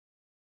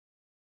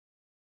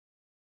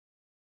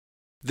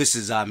This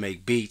is I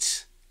Make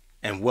Beats,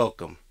 and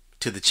welcome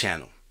to the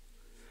channel.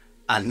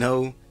 I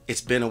know it's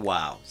been a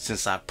while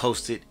since I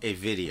posted a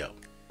video.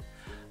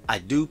 I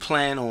do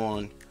plan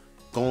on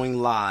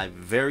going live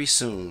very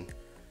soon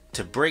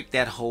to break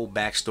that whole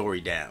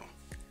backstory down.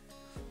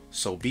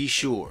 So be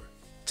sure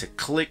to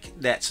click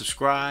that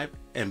subscribe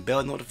and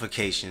bell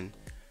notification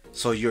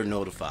so you're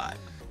notified.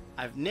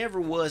 I've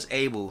never was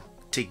able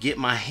to get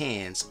my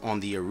hands on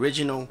the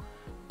original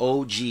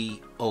OG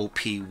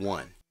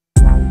OP-1.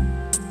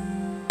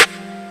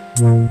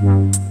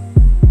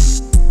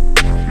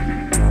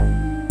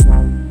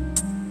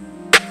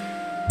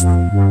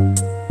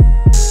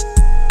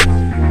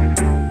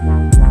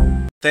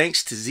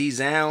 Thanks to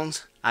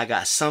SYNTHS, I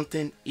got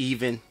something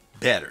even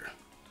better.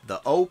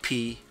 The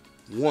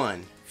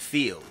OP-1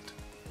 field.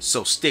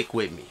 So stick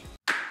with me.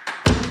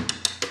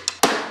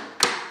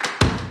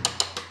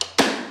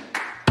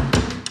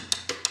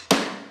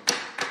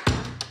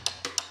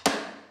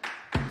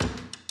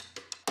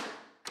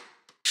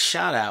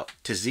 Shout out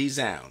to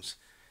SYNTHS.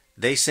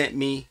 They sent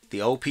me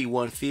the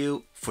OP-1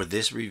 field for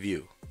this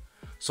review.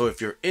 So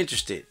if you're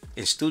interested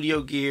in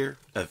studio gear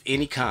of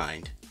any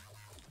kind,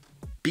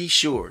 be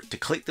sure to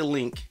click the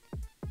link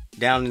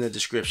down in the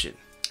description.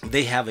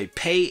 They have a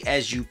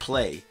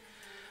pay-as-you-play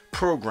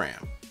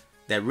program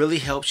that really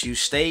helps you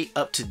stay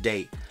up to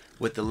date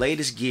with the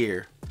latest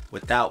gear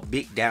without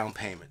big down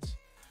payments.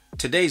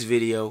 Today's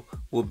video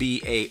will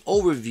be an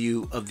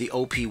overview of the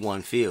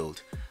OP-1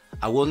 field.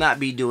 I will not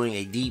be doing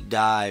a deep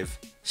dive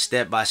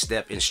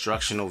step-by-step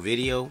instructional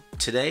video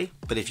today,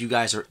 but if you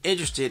guys are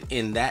interested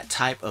in that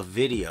type of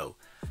video,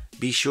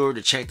 be sure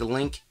to check the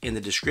link in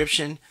the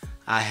description.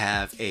 I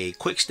have a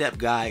quick step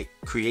guide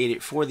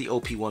created for the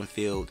OP-1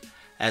 field,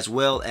 as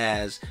well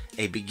as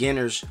a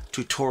beginner's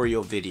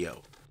tutorial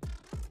video.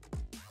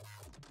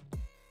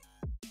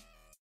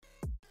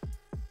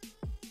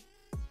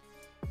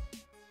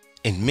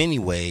 In many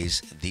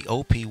ways, the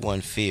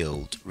OP-1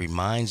 field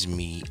reminds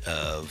me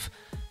of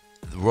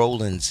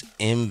Roland's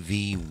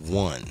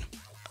MV1.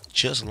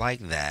 Just like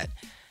that,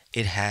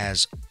 it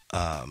has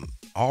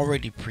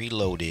already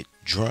preloaded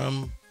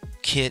drum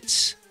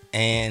kits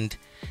and,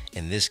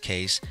 in this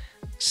case,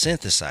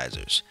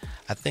 synthesizers.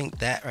 I think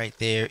that right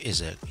there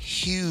is a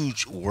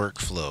huge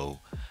workflow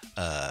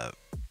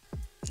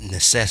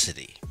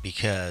necessity,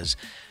 because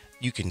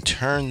you can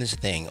turn this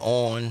thing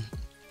on,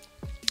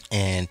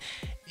 and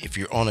if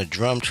you're on a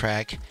drum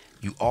track,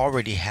 you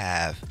already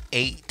have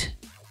 8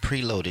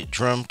 preloaded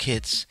drum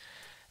kits,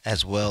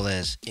 as well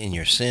as in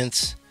your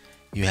synths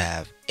you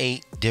have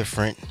 8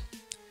 different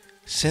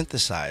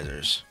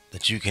synthesizers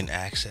that you can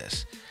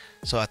access.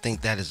 So I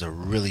think that is a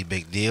really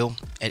big deal.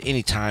 At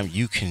any time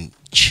you can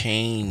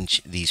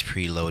change these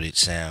preloaded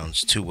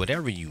sounds to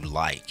whatever you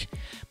like,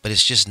 but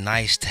it's just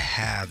nice to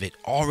have it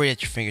already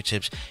at your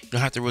fingertips. You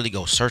don't have to really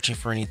go searching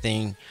for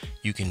anything.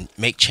 You can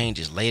make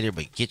changes later,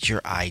 but get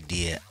your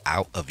idea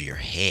out of your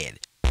head.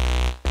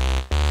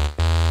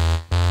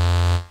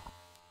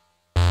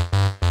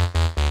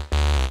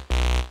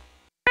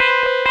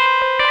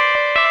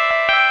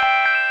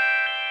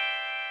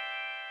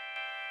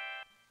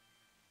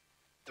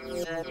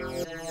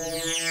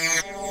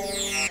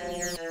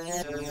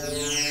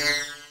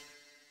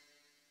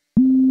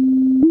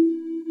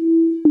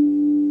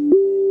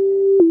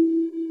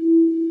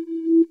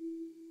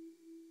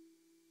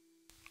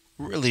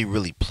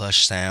 Really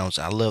plush sounds.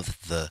 I love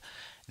the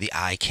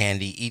eye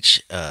candy.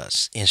 Each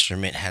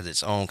instrument has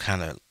its own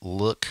kind of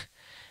look,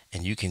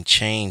 and you can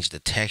change the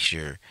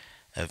texture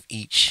of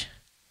each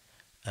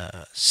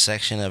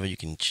section of it. You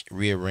can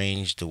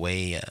rearrange the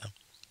way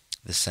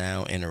the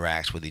sound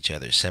interacts with each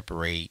other,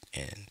 separate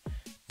and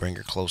bring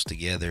her close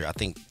together. I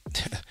think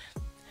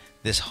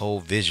this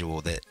whole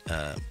visual that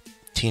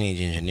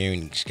Teenage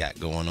Engineering's got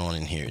going on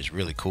in here is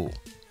really cool.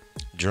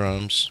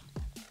 Drums.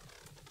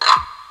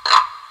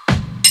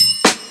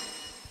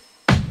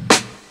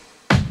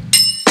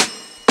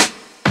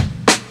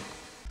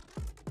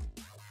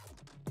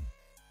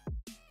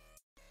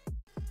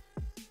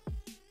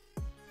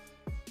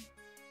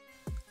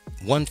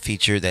 One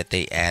feature that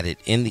they added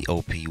in the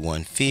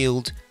OP-1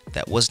 field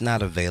that was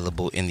not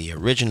available in the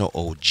original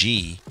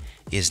OG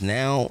is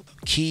now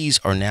keys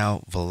are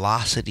now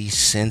velocity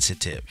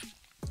sensitive.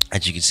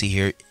 As you can see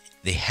here,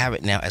 they have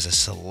it now as a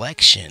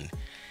selection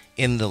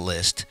in the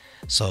list.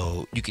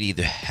 So you could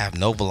either have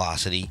no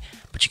velocity,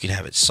 but you could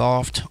have it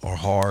soft or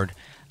hard.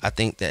 I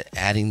think that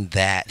adding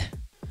that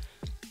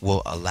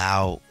will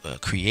allow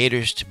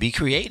creators to be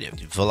creative.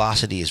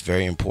 Velocity is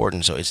very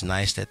important, so it's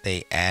nice that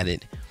they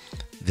added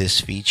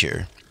this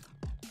feature.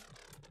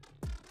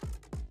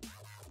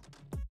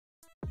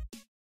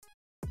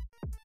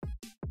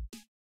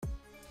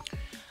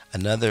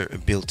 Another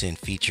built-in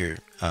feature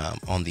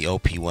on the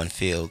OP-1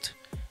 field,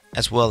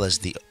 as well as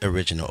the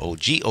original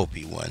OG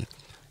OP-1,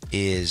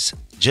 is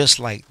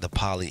just like the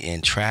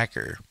poly-in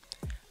tracker,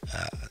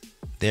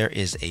 there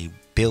is a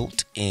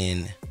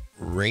built-in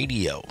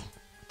radio.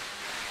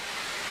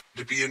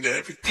 To be into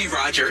everything.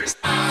 Rogers.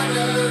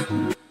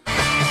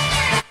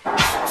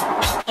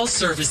 All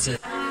services.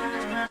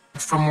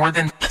 for more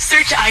than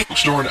search I.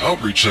 Store and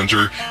Outreach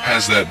Center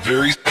has that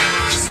very.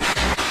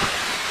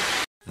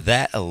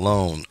 That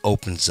alone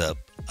opens up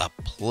a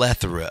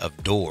plethora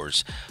of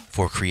doors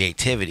for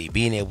creativity,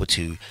 being able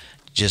to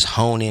just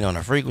hone in on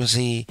a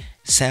frequency,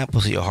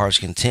 sample to your heart's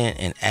content,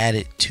 and add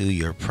it to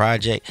your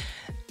project.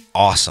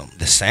 Awesome.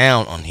 The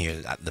sound on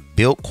here, the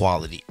build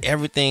quality,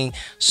 everything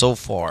so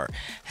far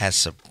has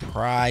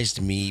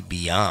surprised me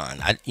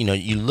beyond.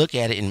 You look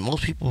at it, and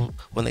most people,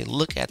 when they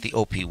look at the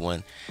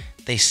OP-1,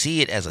 they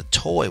see it as a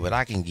toy, but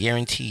I can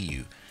guarantee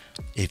you,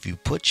 if you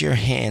put your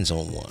hands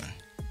on one,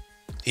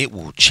 it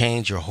will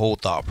change your whole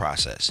thought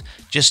process.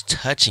 Just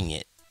touching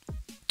it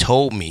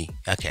told me,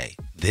 okay,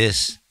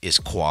 this is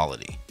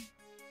quality.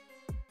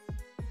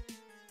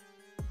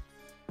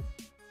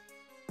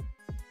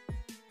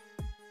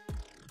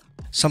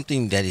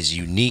 Something that is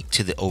unique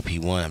to the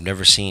OP-1. I've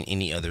never seen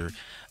any other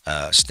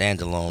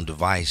standalone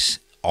device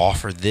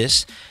offer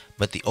this,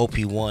 but the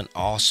OP-1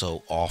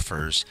 also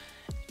offers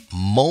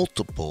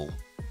multiple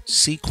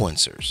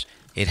sequencers.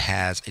 It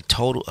has a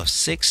total of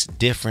 6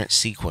 different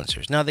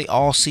sequencers. Now, they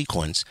all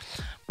sequence,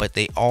 but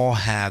they all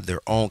have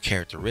their own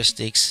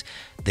characteristics.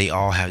 They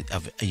all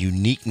have a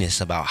uniqueness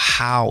about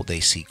how they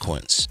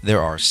sequence.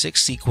 There are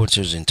 6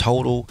 sequencers in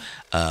total.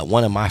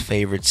 One of my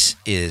favorites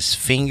is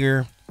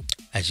Finger.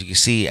 As you can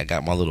see, I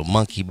got my little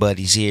monkey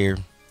buddies here.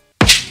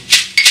 I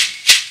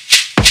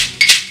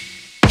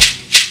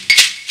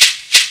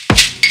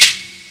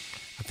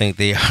think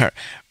they are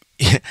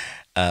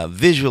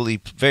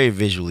very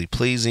visually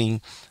pleasing,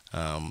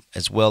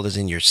 as well as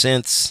in your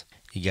synths.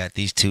 You got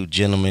these two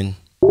gentlemen.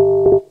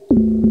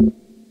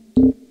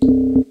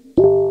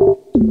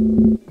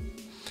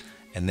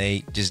 And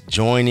they just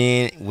join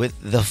in with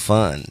the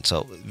fun.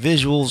 So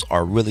visuals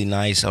are really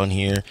nice on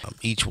here.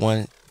 Each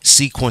one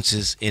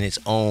sequences in its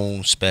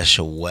own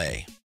special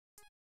way.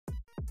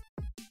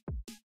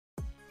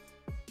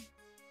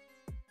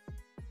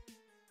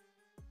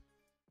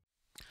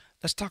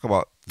 Let's talk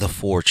about the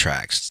 4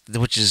 tracks,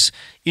 which is,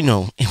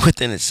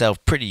 within itself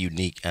pretty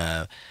unique.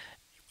 I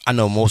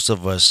know most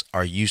of us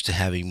are used to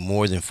having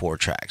more than 4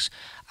 tracks.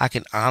 I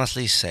can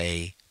honestly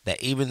say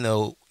that even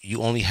though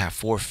you only have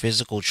 4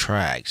 physical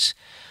tracks,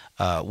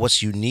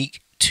 what's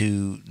unique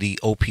to the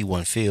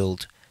OP-1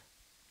 field,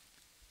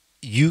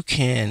 you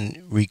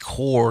can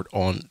record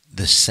on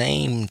the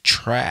same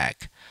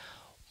track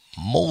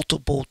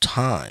multiple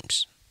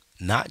times,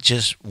 not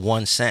just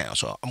one sound.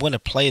 So I'm going to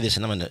play this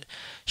and I'm going to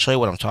show you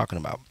what I'm talking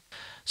about.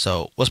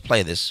 So let's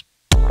play this.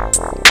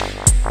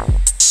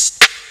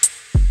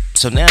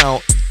 So now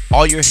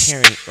all you're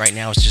hearing right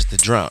now is just the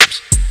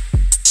drums.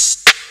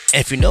 And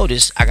if you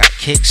notice, I got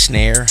kick,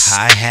 snare,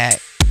 hi-hat,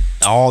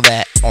 all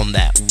that on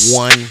that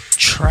one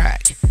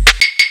track.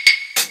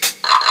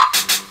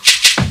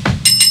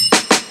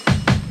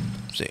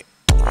 See.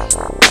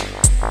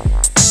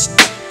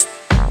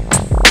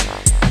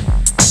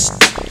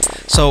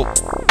 So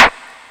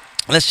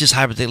let's just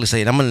hypothetically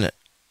say, and I'm gonna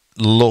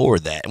lower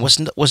that. And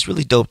what's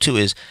really dope too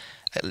is,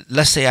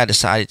 let's say I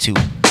decided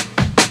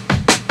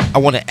I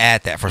want to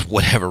add that for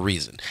whatever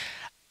reason.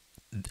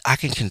 I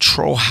can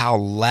control how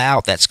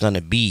loud that's going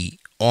to be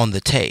on the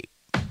tape.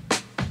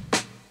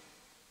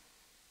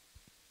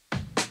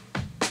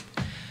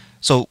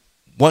 So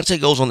once it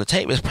goes on the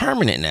tape, it's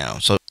permanent now.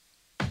 So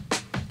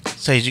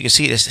as you can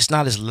see, it's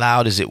not as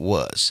loud as it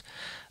was.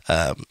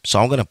 So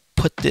I'm going to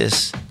put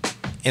this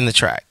in the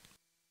track.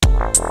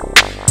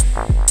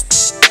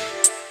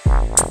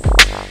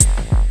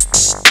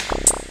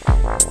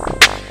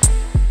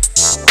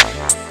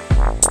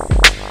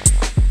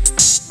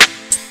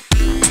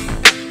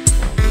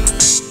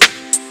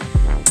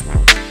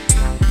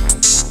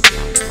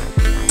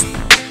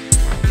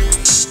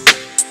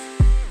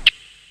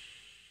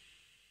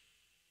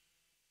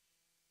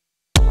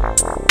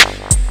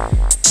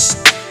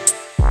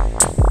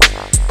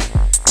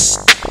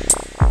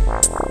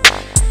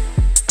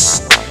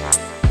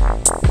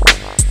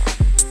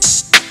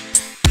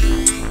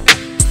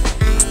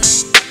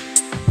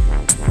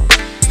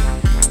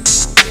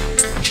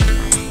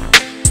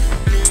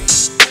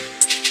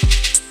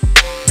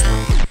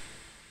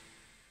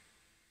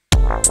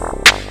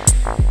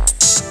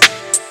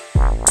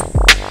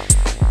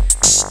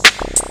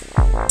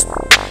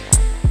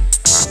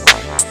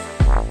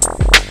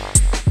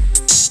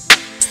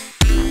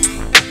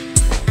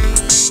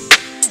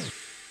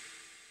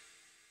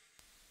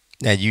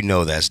 Now you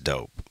know that's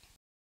dope.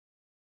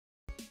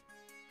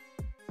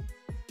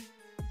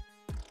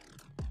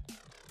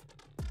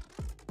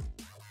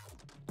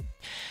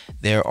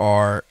 There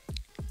are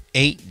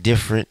 8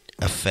 different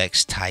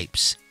effects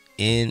types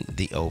in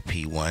the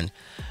OP-1,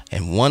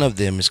 and one of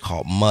them is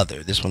called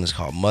Mother. This one is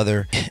called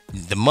Mother.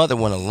 The Mother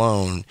one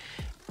alone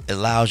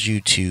allows you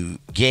to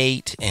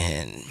gate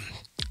and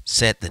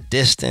set the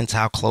distance,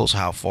 how close,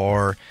 how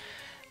far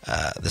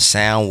the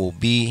sound will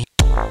be.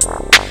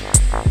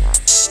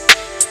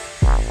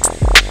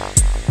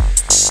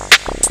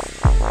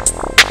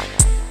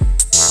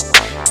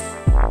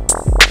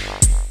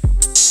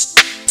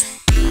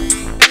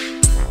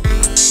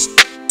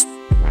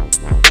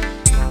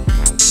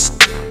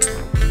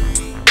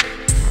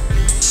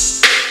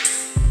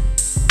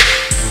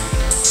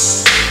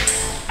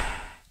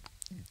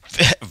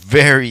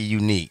 very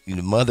unique.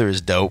 The mother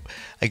is dope.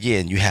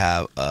 Again, you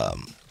have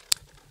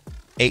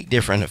 8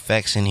 different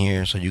effects in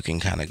here, so you can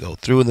kind of go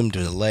through them,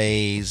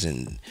 delays,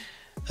 and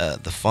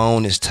the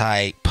phone is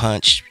tight,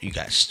 punch. You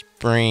got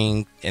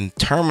spring, and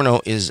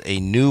terminal is a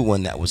new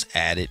one that was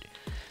added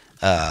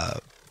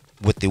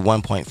with the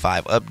 1.5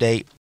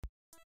 update.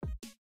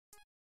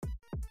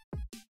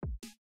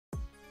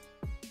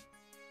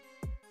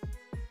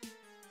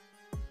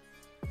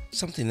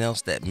 Something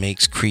else that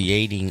makes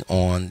creating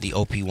on the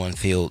OP-1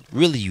 field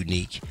really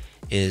unique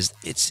is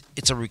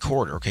it's a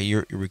recorder. Okay,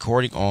 you're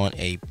recording on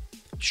a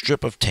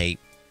strip of tape.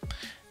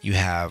 You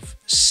have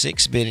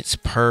 6 minutes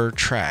per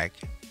track,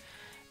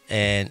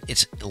 and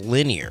it's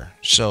linear.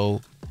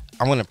 So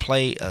I'm going to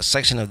play a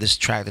section of this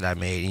track that I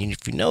made, and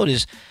if you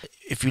notice,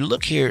 if you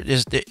look here,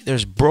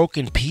 there's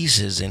broken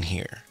pieces in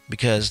here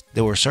because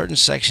there were certain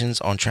sections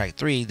on track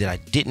 3 that I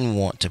didn't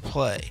want to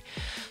play.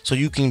 So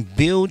you can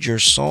build your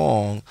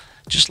song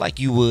just like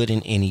you would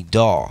in any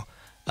DAW.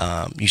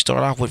 You start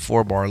off with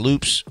 4-bar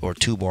loops or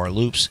 2-bar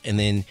loops, and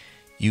then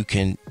you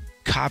can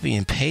copy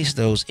and paste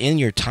those in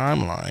your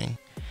timeline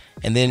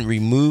and then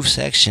remove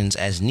sections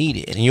as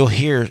needed. And you'll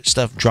hear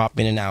stuff drop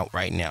in and out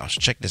right now. So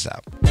check this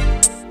out.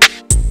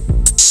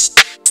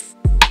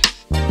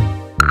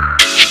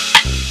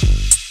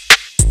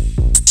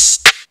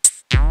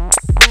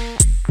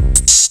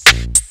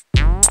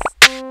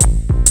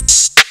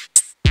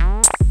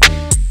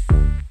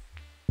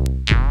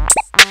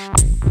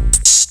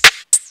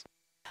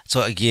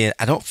 So again,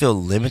 I don't feel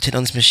limited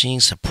on this machine.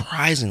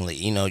 Surprisingly,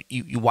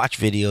 you watch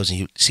videos and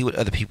you see what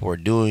other people are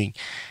doing,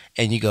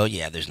 and you go,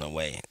 yeah, there's no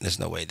way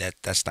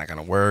that's not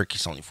gonna work.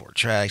 It's only 4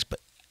 tracks. But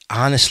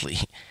honestly,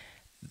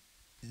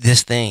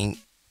 this thing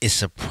is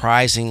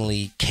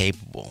surprisingly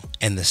capable,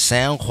 and the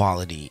sound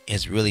quality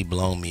has really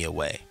blown me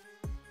away.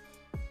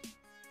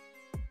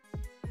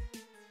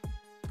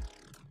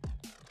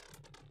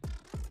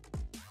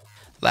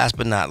 Last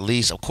but not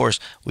least, of course,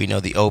 we know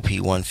the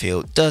OP-1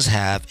 field does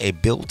have a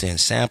built-in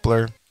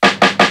sampler.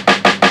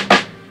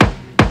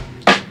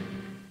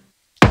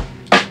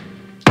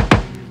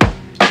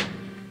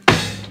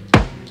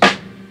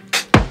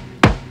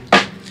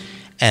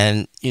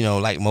 And,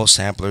 like most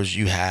samplers,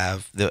 you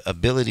have the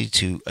ability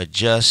to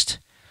adjust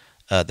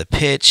the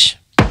pitch,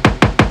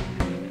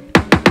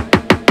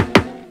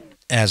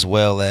 as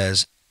well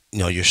as,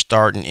 your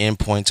start and end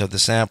points of the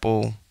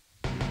sample.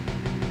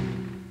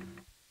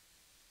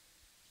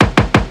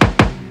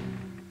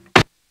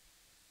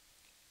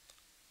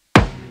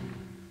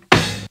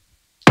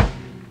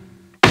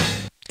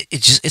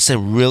 It's a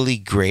really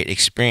great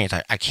experience.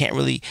 I can't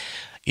really,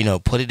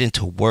 put it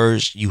into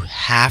words. You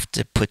have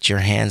to put your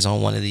hands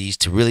on one of these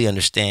to really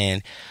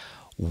understand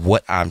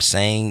what I'm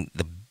saying.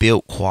 The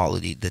build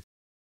quality, the